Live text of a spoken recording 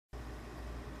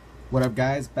What up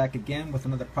guys, back again with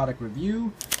another product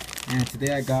review, and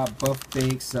today I got Buff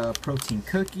Bake's protein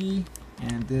cookie,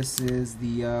 and this is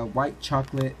the white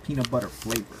chocolate peanut butter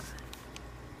flavor.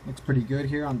 Looks pretty good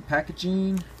here on the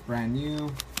packaging, brand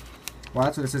new. Well,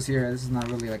 that's what it says here. This is not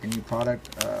really like a new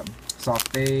product.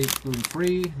 Soft bake, gluten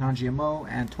free, non-GMO,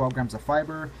 and 12 grams of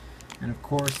fiber, and of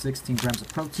course 16 grams of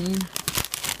protein.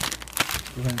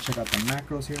 Go ahead and check out the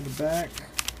macros here in the back.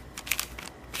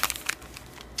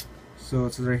 So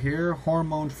it says right here,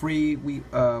 hormone-free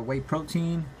whey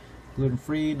protein,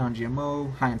 gluten-free,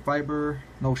 non-GMO, high in fiber,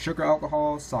 no sugar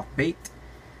alcohol, soft-baked,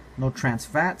 no trans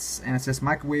fats, and it says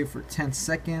microwave for 10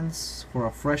 seconds for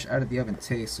a fresh out-of-the-oven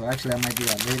taste. So actually I might do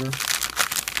that later.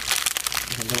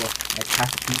 Just a little, like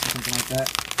half a piece or something like that.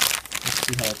 Let's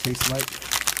see how it tastes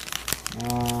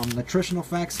like. Nutritional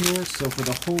facts here. So for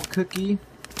the whole cookie,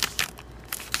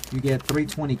 you get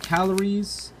 320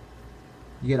 calories.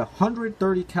 You get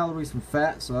 130 calories from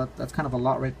fat, so that's kind of a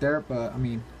lot right there, but I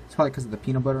mean, it's probably because of the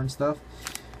peanut butter and stuff.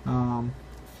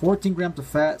 14 grams of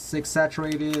fat, 6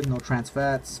 saturated, no trans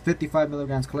fats, 55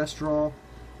 milligrams cholesterol.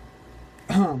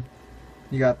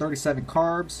 You got 37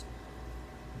 carbs.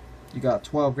 You got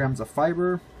 12 grams of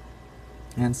fiber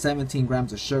and 17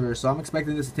 grams of sugar. So I'm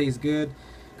expecting this to taste good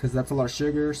because that's a lot of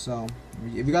sugar. So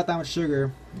if you got that much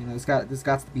sugar, you know, this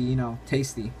got to be, you know,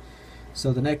 tasty.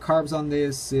 So the net carbs on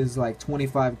this is like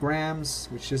 25 grams,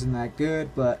 which isn't that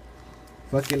good, but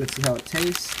fuck it, let's see how it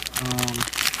tastes.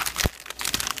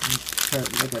 Try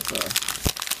to look at the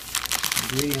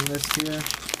ingredient list here.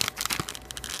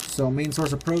 So main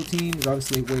source of protein is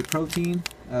obviously whey protein.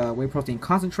 Whey protein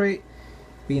concentrate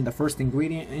being the first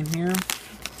ingredient in here,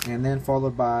 and then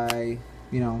followed by,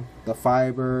 you know, the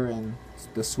fiber and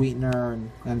the sweetener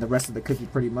and the rest of the cookie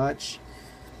pretty much.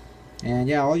 And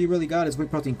yeah, all you really got is whey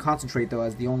protein concentrate though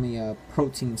as the only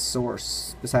protein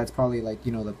source, besides probably like,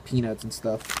 you know, the peanuts and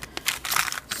stuff.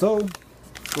 So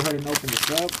go ahead and open this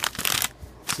up,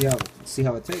 see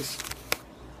how it tastes.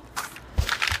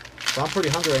 So I'm pretty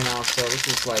hungry right now, so this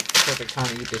is like the perfect time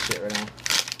to eat this shit right now.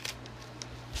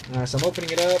 Alright, so I'm opening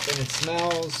it up and it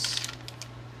smells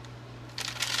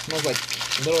like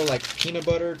a little like peanut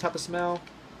butter type of smell.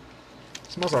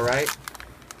 It smells alright.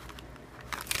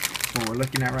 What we're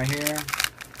looking at right here.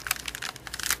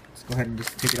 Let's go ahead and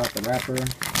just take it off the wrapper. You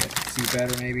guys can see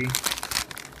better maybe.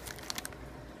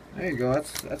 There you go.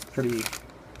 That's pretty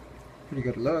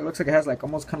good look. It looks like it has like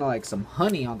almost kind of like some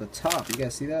honey on the top. You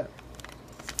guys see that?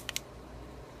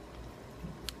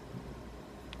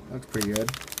 Looks pretty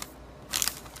good.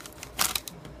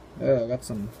 Oh, I got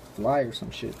some fly or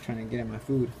some shit trying to get in my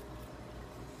food.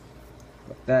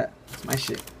 But that's my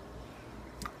shit.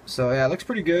 So yeah, it looks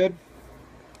pretty good.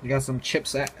 You got some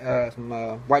chips, some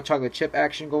white chocolate chip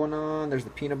action going on. There's the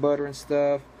peanut butter and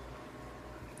stuff.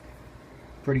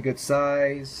 Pretty good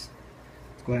size.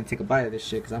 Let's go ahead and take a bite of this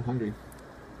shit because I'm hungry.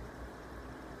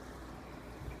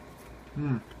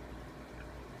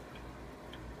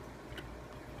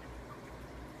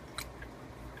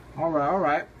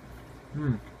 Alright.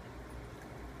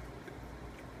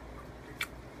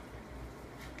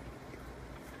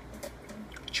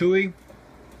 Chewy.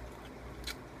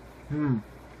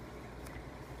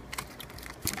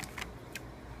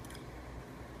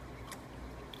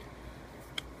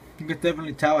 You can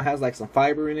definitely tell it has like some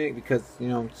fiber in it because, you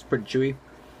know, it's pretty chewy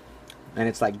and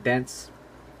it's like dense.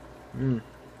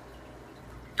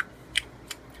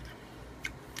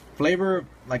 Flavor,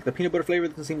 like the peanut butter flavor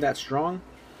doesn't seem that strong.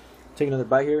 Take another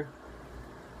bite here.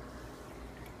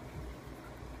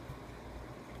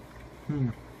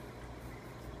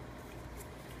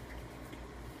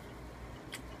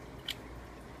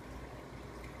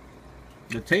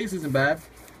 The taste isn't bad.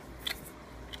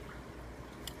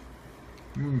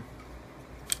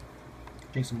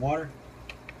 Drink some water.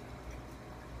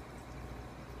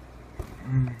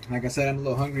 Like I said, I'm a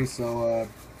little hungry, so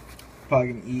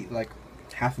probably gonna eat like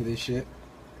half of this shit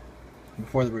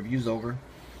before the review's over.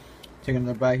 Take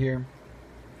another bite here.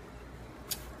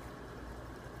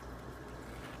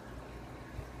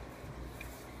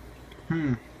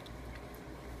 I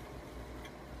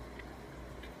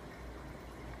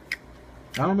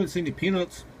don't really see any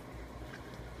peanuts.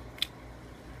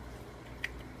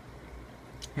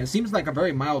 It seems like a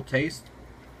very mild taste.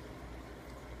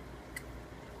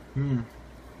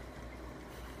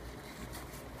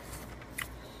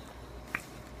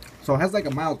 So it has like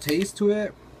a mild taste to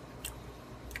it.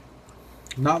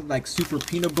 Not like super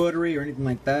peanut buttery or anything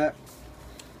like that.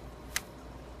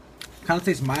 Kind of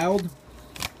tastes mild.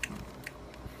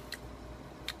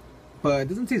 But it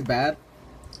doesn't taste bad.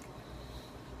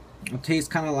 It tastes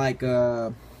kind of like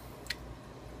I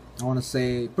want to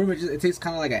say pretty much it tastes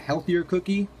kind of like a healthier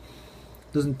cookie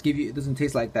it doesn't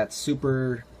taste like that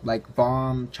super like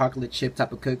bomb chocolate chip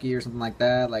type of cookie or something like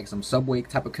that, like some Subway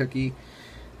type of cookie.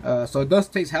 So it does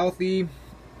taste healthy.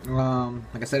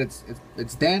 Like I said,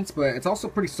 it's dense, but it's also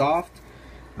pretty soft.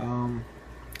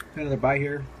 Another bite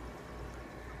here.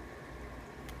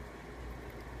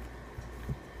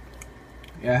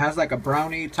 Yeah, it has like a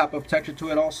brownie type of texture to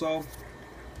it also.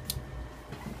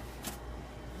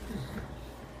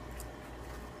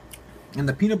 And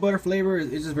the peanut butter flavor is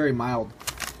just very mild.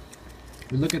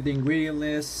 We look at the ingredient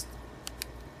list.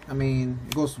 I mean,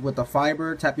 it goes with the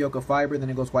fiber, tapioca fiber, then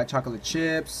it goes white chocolate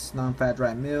chips, non-fat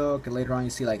dry milk, and later on you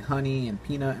see like honey and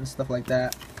peanut and stuff like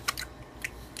that.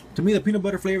 To me, the peanut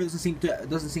butter flavor doesn't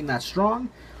seem that strong.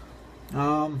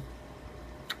 So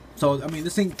I mean,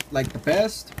 this ain't like the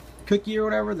best cookie or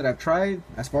whatever that I've tried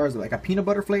as far as like a peanut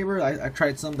butter flavor. I've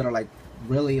tried some that are like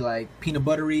really like peanut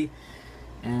buttery,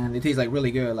 and it tastes like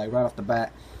really good, like right off the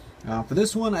bat. For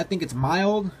this one, I think it's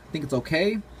mild. I think it's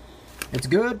okay. It's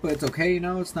good, but it's okay, you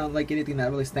know. It's not like anything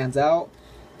that really stands out.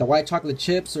 The white chocolate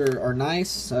chips are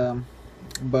nice,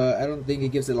 but I don't think it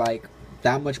gives it like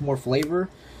that much more flavor.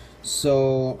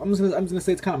 So I'm just gonna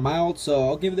say it's kind of mild. So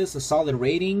I'll give this a solid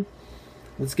rating.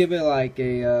 Let's give it like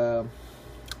a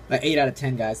 8 out of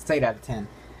 10, guys. It's 8 out of 10.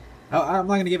 I'm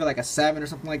not gonna give it like a 7 or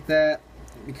something like that,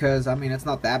 because I mean it's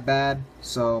not that bad.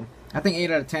 So I think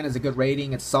 8 out of 10 is a good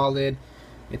rating. It's solid.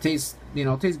 It tastes, you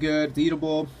know, it tastes good. It's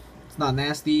eatable. It's not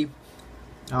nasty.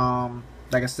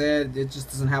 Like I said, it just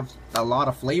doesn't have a lot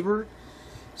of flavor,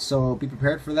 so be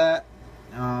prepared for that.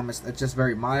 It's just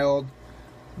very mild,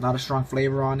 not a strong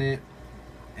flavor on it,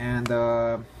 and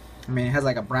I mean, it has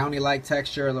like a brownie-like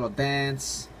texture, a little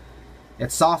dense.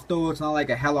 It's soft though. It's not like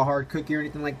a hella hard cookie or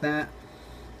anything like that.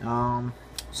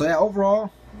 So yeah,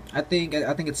 overall, I think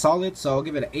it's solid. So I'll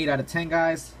give it an 8 out of 10,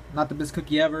 guys. Not the best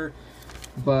cookie ever,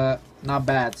 but not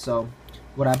bad. So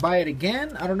would I buy it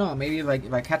again? I don't know. Maybe if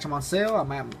I catch them on sale, I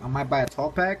might buy a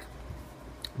 12-pack.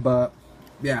 But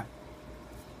yeah,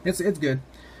 it's good.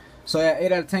 So yeah,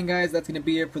 8 out of 10, guys. That's gonna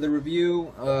be it for the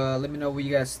review. Let me know what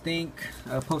you guys think.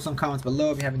 Post some comments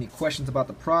below if you have any questions about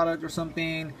the product or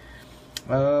something.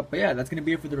 But yeah, that's gonna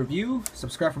be it for the review.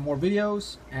 Subscribe for more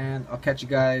videos, and I'll catch you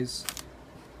guys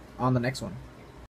on the next one.